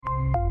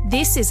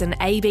This is an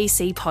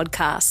ABC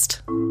podcast.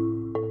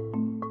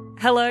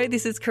 Hello,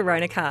 this is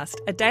CoronaCast,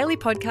 a daily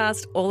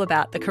podcast all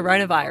about the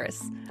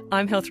coronavirus.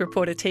 I'm health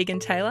reporter Tegan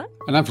Taylor.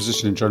 And I'm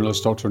physician and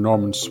journalist Dr.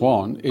 Norman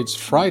Swan. It's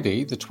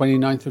Friday, the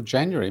 29th of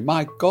January.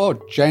 My God,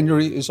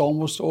 January is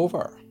almost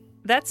over.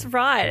 That's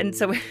right. And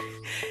so we're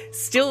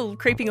still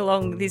creeping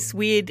along this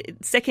weird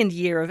second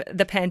year of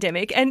the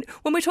pandemic. And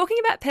when we're talking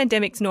about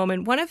pandemics,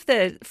 Norman, one of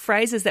the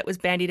phrases that was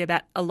bandied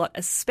about a lot,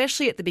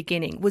 especially at the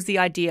beginning, was the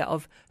idea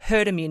of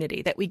herd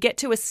immunity, that we get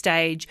to a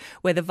stage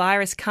where the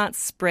virus can't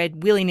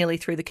spread willy-nilly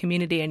through the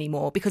community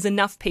anymore because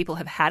enough people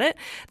have had it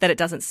that it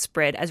doesn't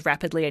spread as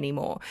rapidly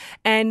anymore.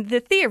 And the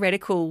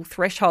theoretical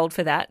threshold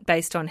for that,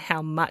 based on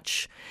how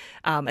much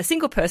a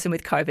single person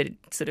with COVID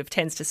sort of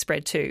tends to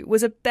spread to,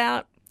 was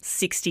about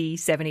 60,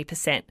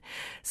 70%.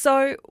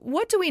 So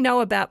what do we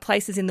know about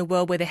places in the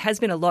world where there has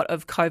been a lot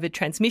of COVID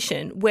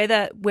transmission,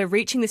 whether we're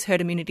reaching this herd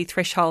immunity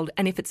threshold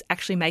and if it's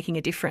actually making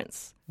a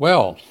difference?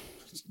 Well,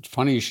 it's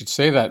funny you should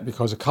say that,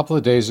 because a couple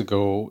of days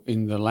ago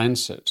in The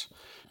Lancet,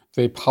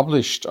 they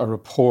published a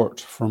report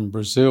from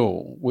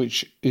Brazil,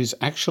 which is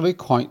actually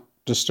quite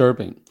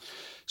disturbing.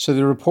 So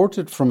they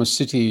reported from a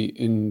city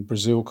in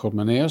Brazil called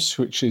Manaus,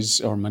 which is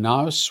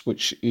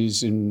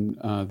in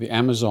the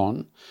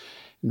Amazon,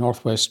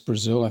 northwest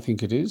Brazil, I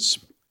think it is.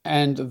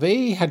 And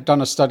they had done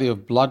a study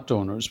of blood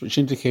donors, which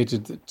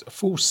indicated that a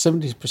full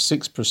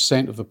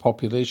 76% of the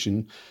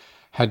population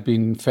had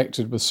been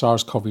infected with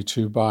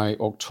SARS-CoV-2 by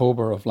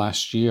October of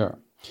last year.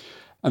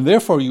 And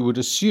therefore, you would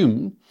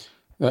assume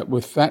that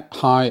with that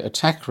high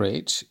attack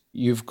rate,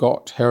 you've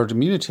got herd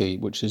immunity,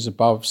 which is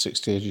above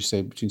 60, as you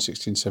say, between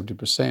 60 and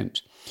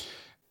 70%.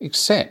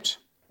 Except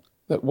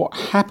that what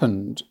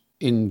happened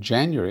in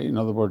January, in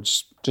other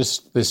words,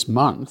 just this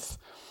month,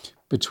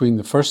 between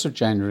the 1st of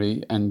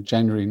January and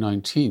January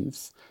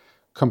 19th,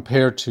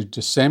 compared to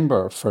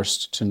December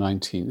 1st to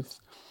 19th,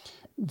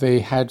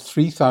 they had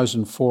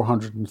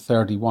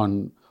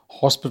 3,431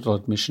 hospital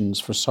admissions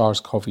for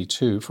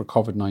SARS-CoV-2, for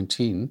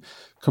COVID-19,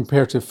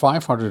 compared to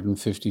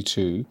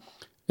 552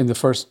 in the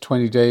first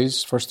 20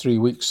 days, first 3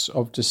 weeks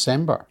of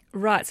December.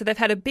 Right, so they've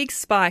had a big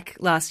spike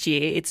last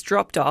year, it's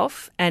dropped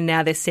off, and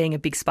now they're seeing a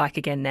big spike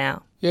again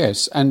now.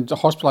 Yes, and the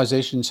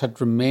hospitalizations had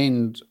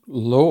remained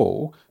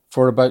low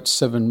for about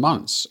 7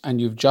 months,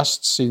 and you've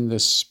just seen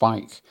this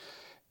spike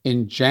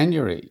in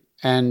January.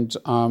 And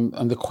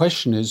the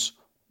question is,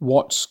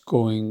 what's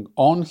going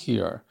on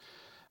here?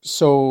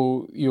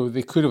 So,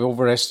 they could have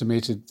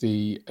overestimated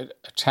the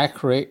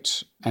attack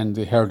rate and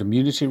the herd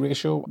immunity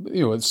ratio.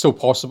 It's still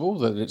possible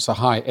that it's a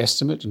high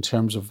estimate in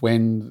terms of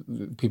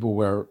when people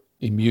were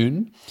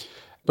immune.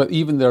 But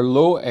even their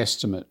low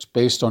estimate,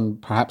 based on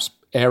perhaps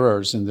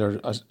errors in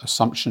their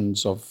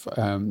assumptions of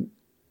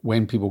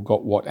when people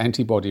got what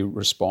antibody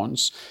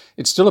response,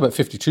 it's still about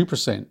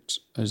 52%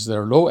 as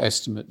their low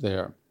estimate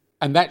there.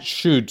 And that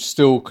should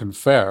still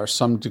confer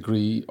some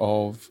degree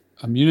of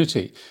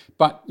immunity.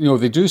 But,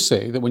 they do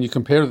say that when you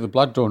compare the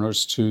blood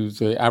donors to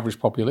the average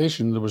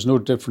population, there was no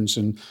difference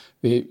in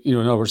in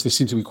other words, they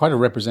seem to be quite a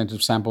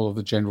representative sample of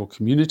the general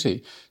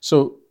community.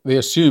 So they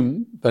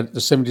assume that the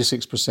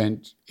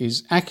 76%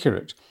 is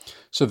accurate.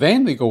 So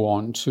then they go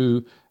on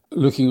to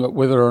looking at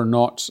whether or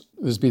not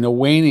there's been a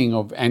waning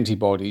of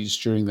antibodies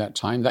during that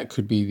time. That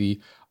could be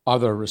the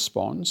other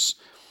response.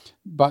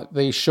 But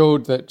they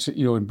showed that,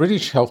 in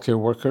British healthcare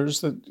workers,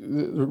 that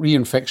the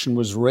reinfection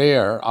was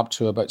rare up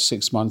to about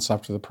 6 months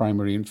after the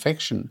primary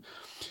infection.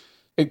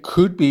 It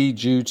could be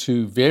due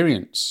to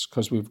variants,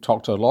 because we've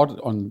talked a lot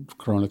on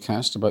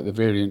CoronaCast about the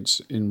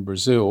variants in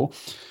Brazil.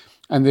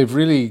 And they've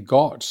really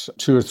got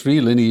 2 or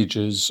 3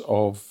 lineages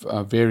of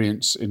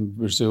variants in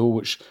Brazil,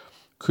 which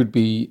could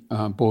be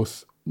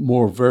both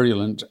more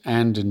virulent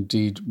and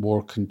indeed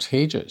more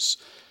contagious.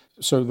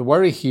 So the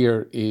worry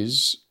here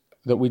is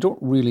that we don't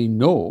really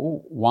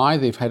know why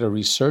they've had a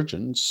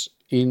resurgence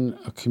in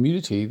a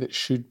community that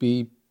should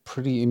be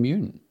pretty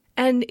immune.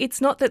 And it's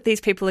not that these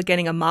people are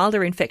getting a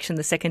milder infection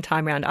the second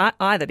time around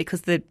either,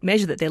 because the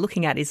measure that they're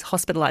looking at is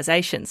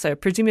hospitalisation. So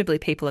presumably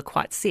people are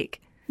quite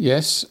sick.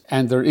 Yes,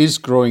 and there is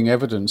growing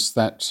evidence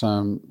that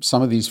some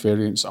of these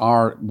variants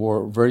are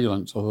more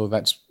virulent, although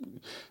that's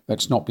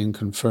not been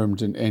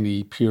confirmed in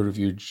any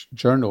peer-reviewed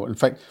journal. In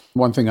fact,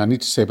 one thing I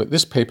need to say about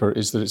this paper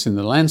is that it's in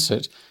The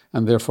Lancet,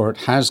 and therefore it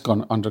has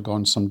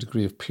undergone some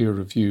degree of peer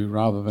review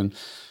rather than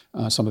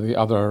some of the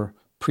other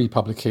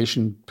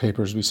pre-publication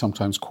papers we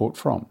sometimes quote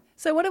from.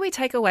 So what do we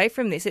take away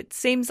from this? It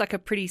seems like a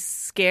pretty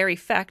scary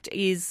fact.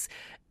 Is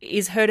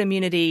herd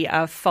immunity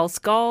a false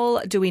goal?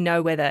 Do we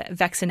know whether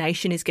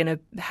vaccination is going to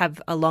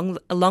have a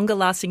longer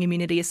lasting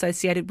immunity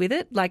associated with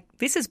it?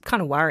 This is kind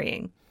of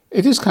worrying.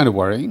 It is kind of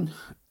worrying.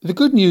 The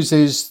good news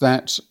is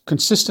that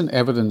consistent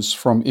evidence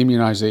from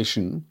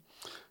immunization,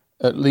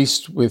 at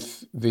least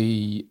with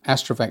the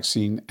Astra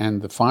vaccine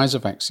and the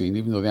Pfizer vaccine,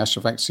 even though the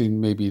Astra vaccine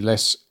may be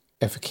less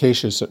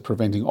efficacious at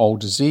preventing all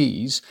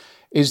disease,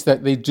 is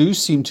that they do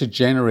seem to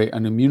generate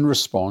an immune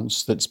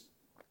response that's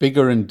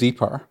bigger and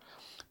deeper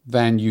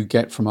than you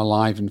get from a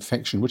live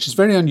infection, which is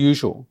very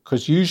unusual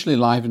because usually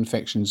live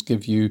infections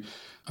give you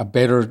a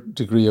better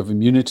degree of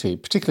immunity,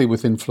 particularly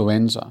with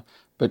influenza.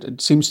 But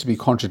it seems to be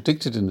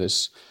contradicted in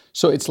this.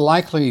 So it's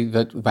likely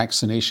that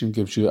vaccination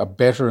gives you a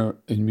better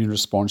immune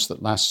response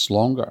that lasts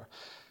longer.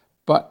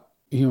 But,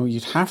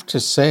 you'd have to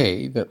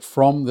say that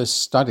from this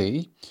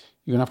study,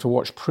 you're going to have to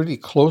watch pretty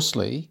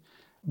closely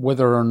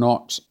whether or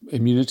not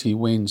immunity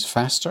wanes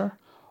faster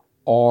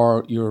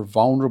or you're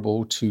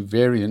vulnerable to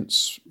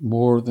variants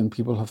more than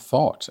people have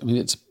thought. I mean,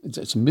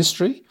 it's a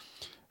mystery.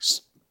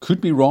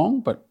 Could be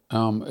wrong, but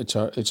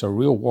it's a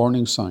real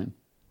warning sign.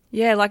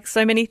 Yeah, like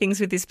so many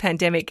things with this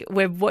pandemic,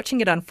 we're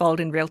watching it unfold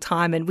in real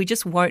time and we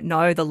just won't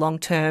know the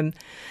long-term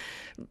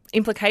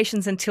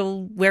implications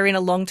until we're in a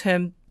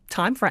long-term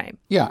time frame.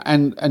 Yeah,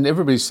 and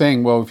everybody's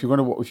saying, well, if you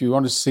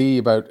want to see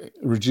about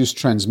reduced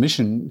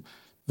transmission,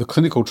 the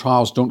clinical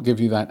trials don't give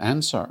you that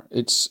answer.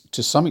 It's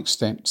to some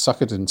extent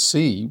suck it and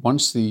see.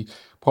 Once the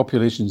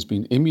population's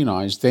been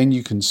immunized, then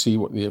you can see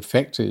what the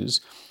effect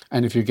is.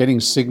 And if you're getting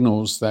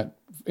signals that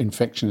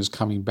infection is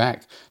coming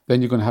back,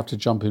 then you're going to have to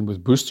jump in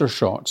with booster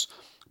shots,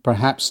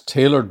 perhaps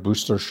tailored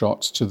booster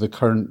shots to the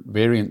current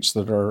variants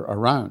that are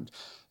around.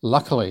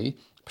 Luckily,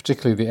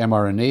 particularly the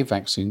mRNA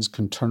vaccines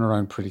can turn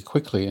around pretty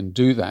quickly and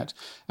do that.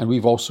 And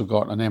we've also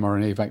got an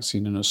mRNA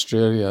vaccine in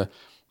Australia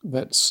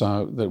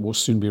that will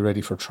soon be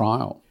ready for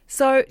trial.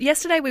 So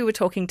yesterday we were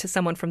talking to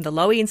someone from the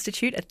Lowy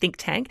Institute, a think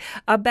tank,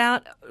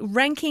 about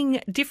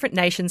ranking different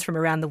nations from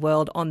around the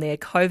world on their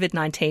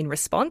COVID-19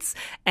 response.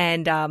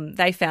 And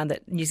they found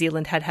that New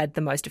Zealand had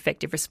the most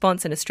effective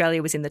response and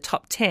Australia was in the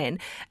top 10.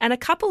 And a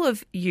couple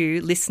of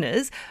you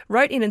listeners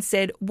wrote in and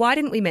said, why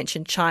didn't we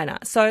mention China?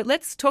 So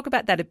let's talk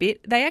about that a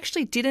bit. They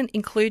actually didn't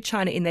include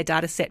China in their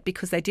data set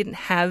because they didn't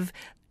have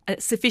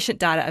sufficient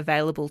data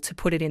available to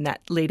put it in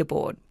that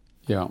leaderboard.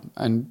 Yeah,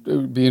 and it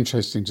would be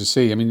interesting to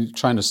see. I mean,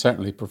 China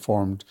certainly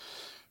performed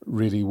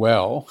really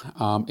well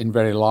in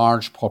very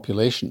large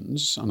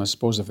populations. And I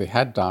suppose if they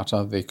had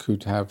data,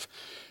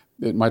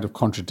 it might have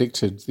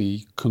contradicted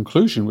the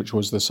conclusion, which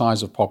was the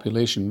size of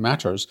population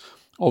matters.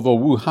 Although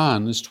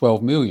Wuhan is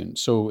 12 million.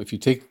 So if you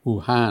take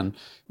Wuhan,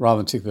 rather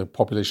than take the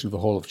population of the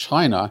whole of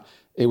China,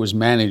 it was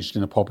managed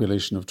in a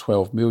population of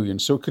 12 million.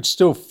 So it could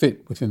still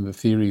fit within the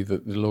theory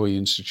that the Lowy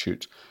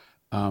Institute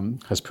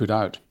has put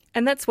out.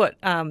 And that's what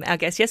our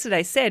guest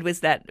yesterday said, was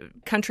that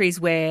countries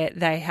where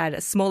they had a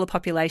smaller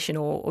population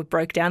or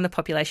broke down the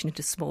population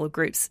into smaller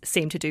groups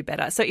seem to do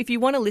better. So if you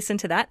want to listen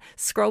to that,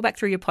 scroll back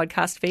through your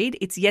podcast feed.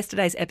 It's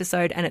yesterday's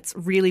episode and it's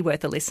really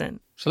worth a listen.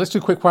 So let's do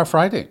Quickfire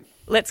Friday.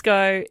 Let's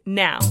go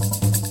now.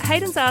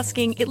 Hayden's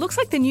asking, it looks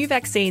like the new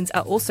vaccines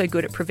are also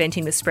good at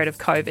preventing the spread of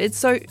COVID,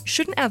 so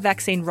shouldn't our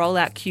vaccine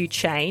rollout queue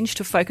change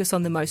to focus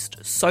on the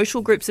most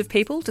social groups of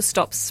people to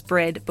stop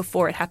spread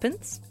before it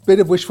happens? Bit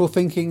of wishful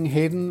thinking,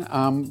 Hayden.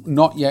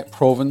 Not yet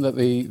proven that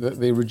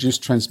they reduce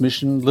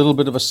transmission. A little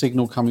bit of a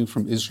signal coming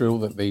from Israel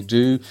that they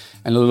do,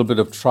 and a little bit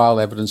of trial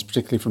evidence,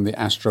 particularly from the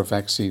Astra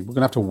vaccine. We're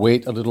going to have to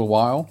wait a little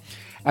while.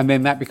 And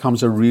then that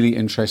becomes a really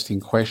interesting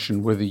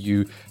question, whether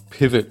you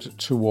pivot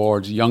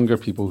towards younger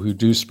people who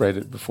do spread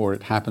it before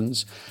it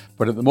happens.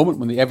 But at the moment,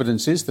 when the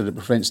evidence is that it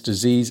prevents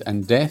disease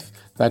and death,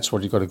 that's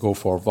what you've got to go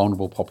for,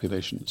 vulnerable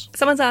populations.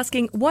 Someone's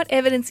asking, what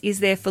evidence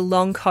is there for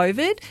long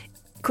COVID?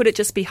 Could it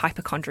just be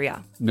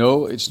hypochondria?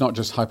 No, it's not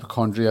just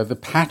hypochondria. The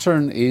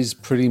pattern is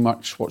pretty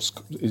much what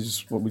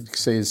we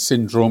say is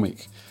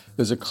syndromic.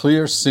 There's a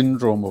clear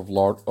syndrome of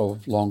long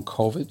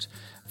COVID.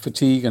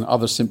 Fatigue and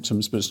other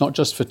symptoms, but it's not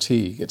just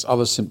fatigue, it's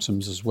other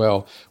symptoms as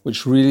well,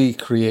 which really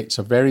creates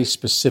a very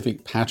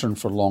specific pattern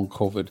for long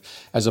COVID,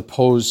 as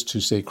opposed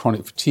to, say,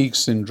 chronic fatigue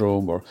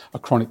syndrome or a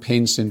chronic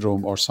pain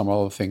syndrome or some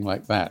other thing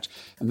like that.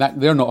 And that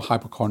they're not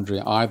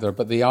hypochondria either,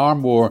 but they are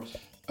more,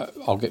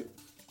 I'll get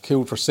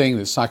killed for saying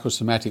this,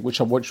 psychosomatic, which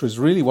was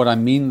really what I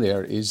mean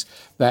there, is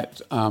that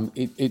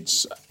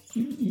it's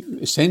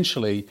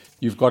essentially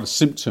you've got a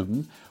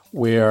symptom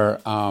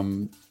where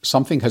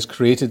something has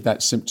created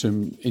that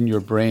symptom in your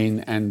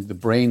brain and the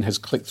brain has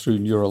clicked through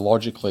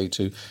neurologically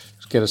to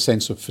get a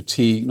sense of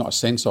fatigue, not a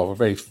sense of, a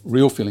very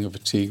real feeling of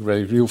fatigue, a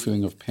very real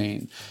feeling of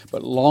pain.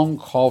 But long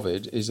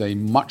COVID is a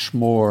much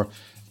more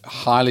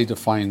highly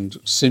defined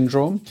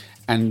syndrome,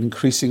 and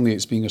increasingly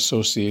it's being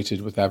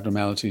associated with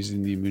abnormalities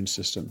in the immune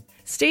system.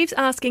 Steve's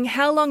asking,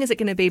 how long is it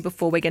going to be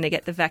before we're going to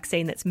get the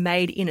vaccine that's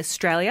made in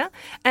Australia?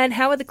 And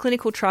how are the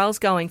clinical trials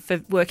going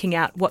for working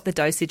out what the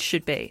dosage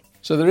should be?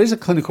 So there is a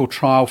clinical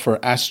trial for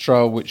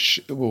Astra, which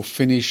will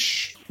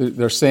finish.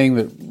 They're saying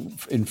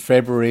that in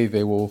February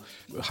they will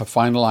have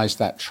finalised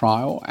that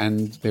trial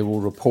and they will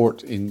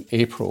report in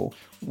April.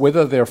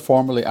 Whether they're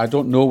formally, I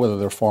don't know whether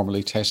they're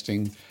formally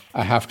testing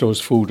a half dose,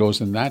 full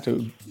dose in that.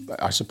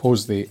 I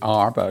suppose they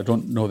are, but I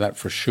don't know that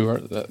for sure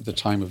at the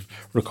time of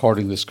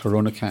recording this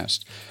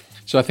CoronaCast.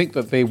 So I think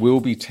that they will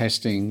be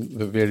testing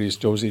the various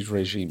dosage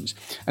regimes.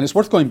 And it's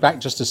worth going back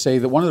just to say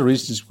that one of the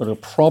reasons we've got a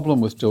problem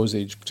with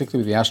dosage,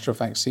 particularly with the Astra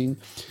vaccine,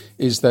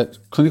 is that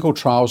clinical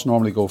trials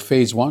normally go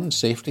phase 1,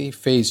 safety,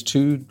 phase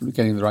 2,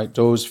 getting the right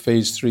dose,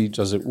 phase 3,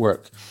 does it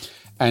work?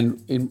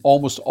 And in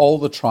almost all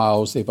the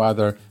trials, they've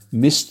either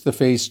missed the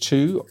phase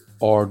 2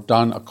 or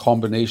done a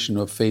combination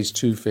of phase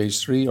 2,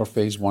 phase 3, or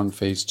phase 1,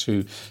 phase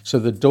 2. So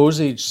the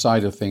dosage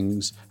side of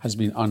things has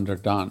been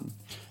underdone.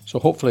 So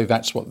hopefully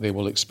that's what they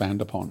will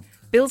expand upon.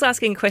 Bill's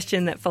asking a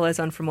question that follows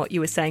on from what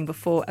you were saying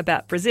before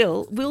about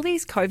Brazil. Will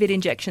these COVID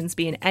injections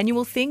be an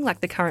annual thing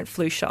like the current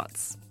flu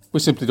shots? We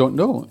simply don't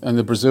know. And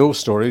the Brazil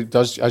story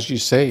does, as you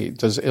say,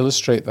 does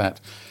illustrate that.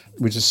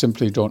 We just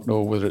simply don't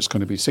know whether it's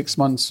going to be 6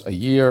 months, a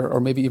year,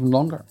 or maybe even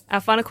longer. Our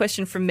final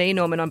question from me,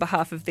 Norman, on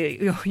behalf of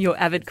your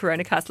avid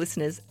Coronacast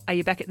listeners. Are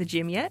you back at the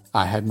gym yet?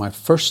 I had my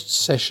first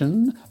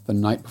session the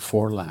night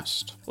before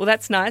last. Well,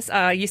 that's nice.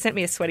 You sent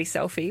me a sweaty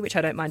selfie, which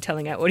I don't mind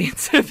telling our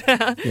audience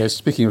about. Yeah,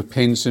 speaking of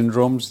pain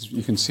syndromes,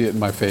 you can see it in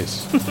my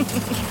face.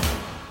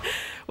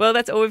 Well,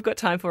 that's all we've got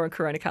time for on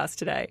Coronacast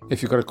today.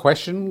 If you've got a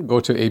question, go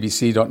to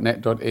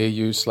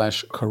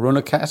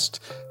abc.net.au/Coronacast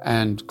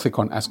and click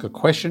on Ask a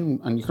Question.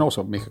 And you can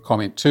also make a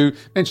comment too.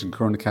 Mention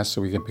Coronacast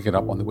so we can pick it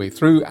up on the way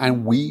through.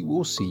 And we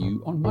will see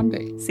you on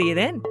Monday. See you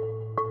then.